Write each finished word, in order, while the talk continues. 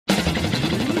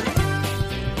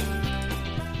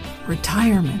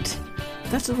Retirement.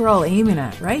 That's what we're all aiming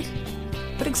at, right?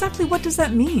 But exactly what does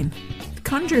that mean? It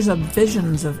conjures up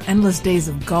visions of endless days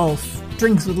of golf,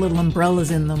 drinks with little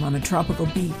umbrellas in them on a tropical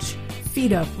beach,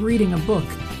 feet up, reading a book.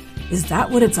 Is that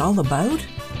what it's all about?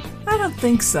 I don't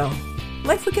think so.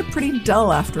 Life would get pretty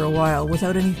dull after a while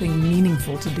without anything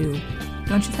meaningful to do,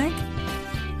 don't you think?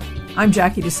 I'm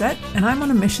Jackie Doucette, and I'm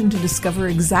on a mission to discover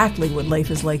exactly what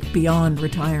life is like beyond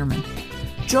retirement.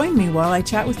 Join me while I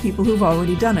chat with people who've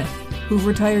already done it, who've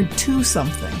retired to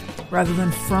something rather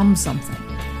than from something.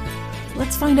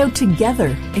 Let's find out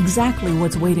together exactly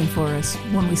what's waiting for us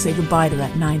when we say goodbye to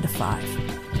that 9 to 5.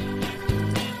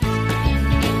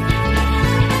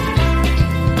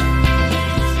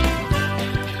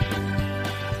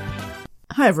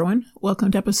 Hi everyone,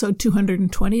 welcome to episode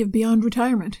 220 of Beyond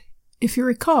Retirement. If you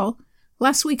recall,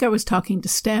 last week I was talking to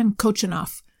Stan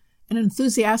Kochanoff, an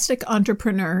enthusiastic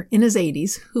entrepreneur in his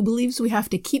 80s who believes we have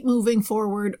to keep moving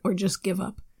forward or just give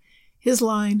up. His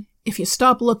line, "If you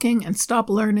stop looking and stop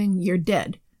learning, you're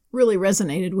dead," really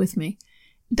resonated with me.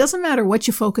 It doesn't matter what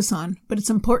you focus on, but it's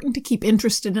important to keep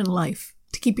interested in life,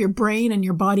 to keep your brain and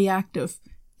your body active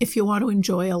if you want to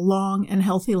enjoy a long and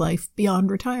healthy life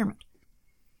beyond retirement.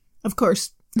 Of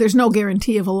course, there's no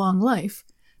guarantee of a long life,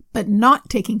 but not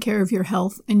taking care of your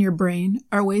health and your brain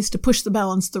are ways to push the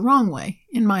balance the wrong way,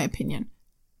 in my opinion.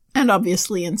 And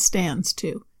obviously in Stan's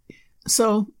too.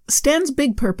 So, Stan's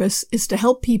big purpose is to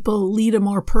help people lead a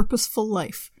more purposeful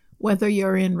life, whether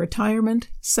you're in retirement,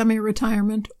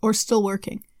 semi-retirement, or still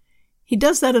working. He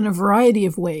does that in a variety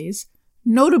of ways,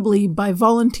 notably by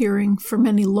volunteering for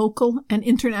many local and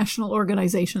international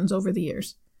organizations over the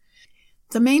years.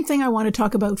 The main thing I want to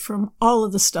talk about from all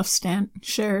of the stuff Stan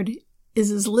shared is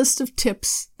his list of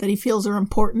tips that he feels are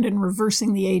important in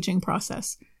reversing the aging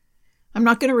process. I'm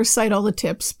not going to recite all the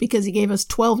tips because he gave us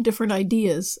 12 different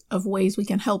ideas of ways we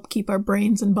can help keep our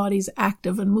brains and bodies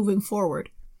active and moving forward.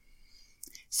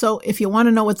 So if you want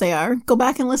to know what they are, go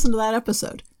back and listen to that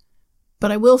episode.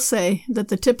 But I will say that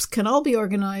the tips can all be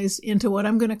organized into what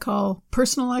I'm going to call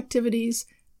personal activities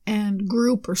and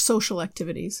group or social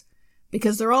activities,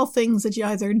 because they're all things that you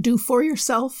either do for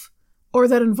yourself or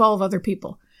that involve other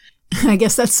people. I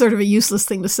guess that's sort of a useless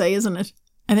thing to say, isn't it?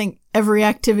 I think every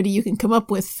activity you can come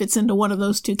up with fits into one of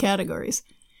those two categories.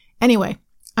 Anyway,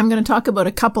 I'm going to talk about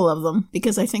a couple of them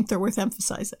because I think they're worth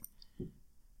emphasizing.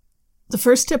 The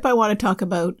first tip I want to talk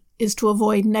about is to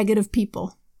avoid negative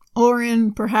people, or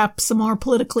in perhaps a more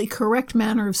politically correct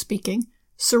manner of speaking,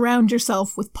 surround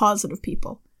yourself with positive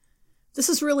people. This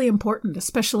is really important,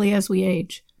 especially as we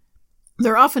age.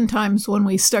 There are often times when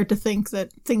we start to think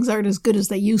that things aren't as good as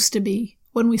they used to be,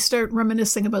 when we start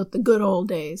reminiscing about the good old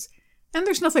days. And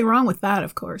there's nothing wrong with that,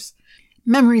 of course.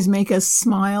 Memories make us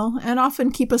smile and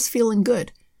often keep us feeling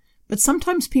good. But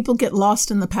sometimes people get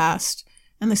lost in the past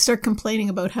and they start complaining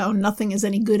about how nothing is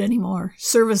any good anymore.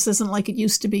 Service isn't like it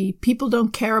used to be. People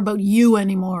don't care about you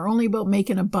anymore, only about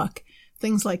making a buck.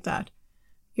 Things like that.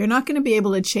 You're not going to be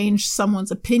able to change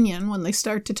someone's opinion when they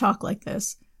start to talk like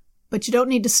this. But you don't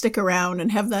need to stick around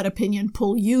and have that opinion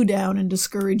pull you down and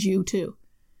discourage you too.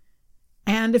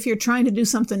 And if you're trying to do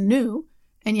something new,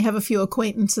 and you have a few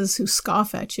acquaintances who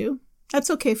scoff at you,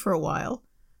 that's okay for a while.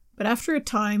 But after a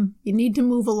time, you need to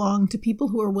move along to people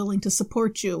who are willing to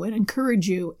support you and encourage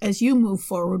you as you move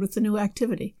forward with the new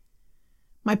activity.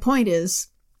 My point is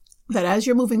that as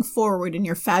you're moving forward in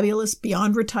your fabulous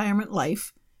beyond retirement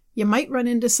life, you might run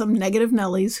into some negative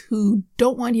Nellies who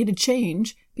don't want you to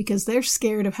change because they're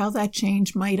scared of how that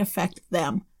change might affect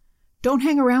them. Don't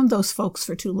hang around those folks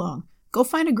for too long. Go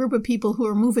find a group of people who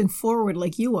are moving forward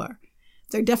like you are.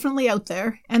 They're definitely out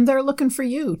there, and they're looking for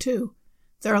you, too.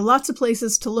 There are lots of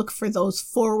places to look for those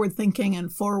forward-thinking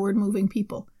and forward-moving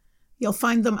people. You'll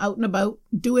find them out and about,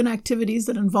 doing activities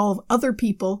that involve other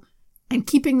people and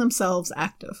keeping themselves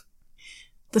active.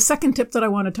 The second tip that I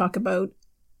want to talk about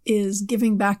is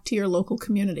giving back to your local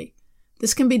community.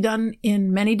 This can be done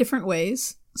in many different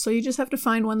ways, so you just have to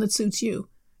find one that suits you.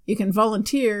 You can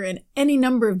volunteer in any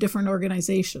number of different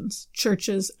organizations,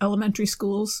 churches, elementary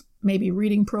schools, maybe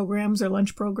reading programs or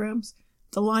lunch programs,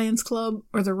 the Lions Club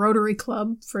or the Rotary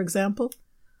Club, for example.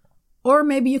 Or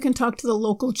maybe you can talk to the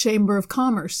local Chamber of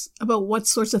Commerce about what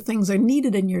sorts of things are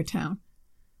needed in your town.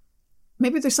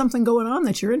 Maybe there's something going on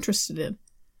that you're interested in.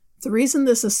 The reason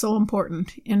this is so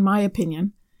important, in my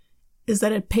opinion, is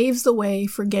that it paves the way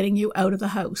for getting you out of the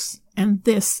house, and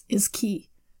this is key.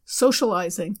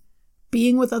 Socializing,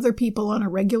 being with other people on a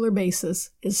regular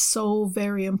basis is so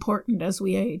very important as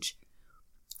we age.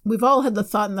 We've all had the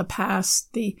thought in the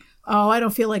past, I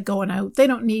don't feel like going out. They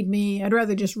don't need me. I'd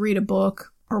rather just read a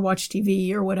book or watch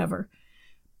TV or whatever.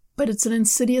 But it's an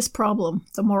insidious problem.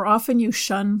 The more often you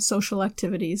shun social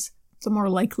activities, the more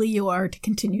likely you are to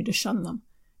continue to shun them.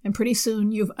 And pretty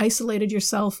soon you've isolated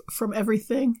yourself from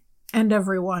everything and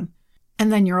everyone.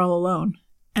 And then you're all alone.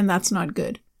 And that's not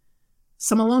good.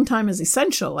 Some alone time is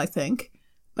essential, I think.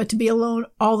 But to be alone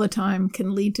all the time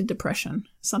can lead to depression,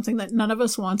 something that none of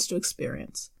us wants to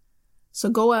experience. So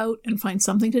go out and find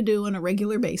something to do on a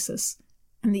regular basis.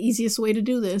 And the easiest way to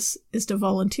do this is to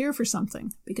volunteer for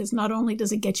something, because not only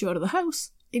does it get you out of the house,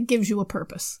 it gives you a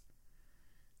purpose.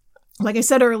 Like I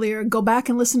said earlier, go back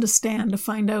and listen to Stan to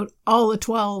find out all the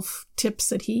 12 tips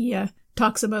that he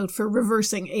talks about for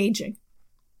reversing aging.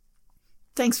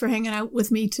 Thanks for hanging out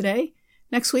with me today.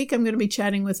 Next week, I'm going to be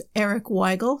chatting with Eric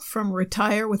Weigel from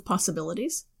Retire with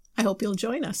Possibilities. I hope you'll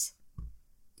join us.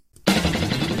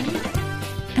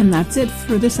 And that's it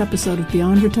for this episode of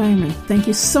Beyond Retirement. Thank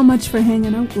you so much for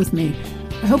hanging out with me.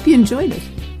 I hope you enjoyed it.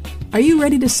 Are you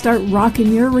ready to start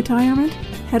rocking your retirement?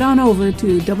 Head on over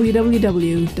to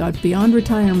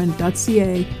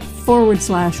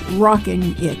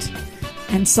www.beyondretirement.ca/rocking it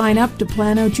and sign up to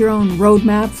plan out your own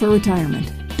roadmap for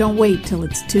retirement. Don't wait till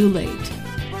it's too late.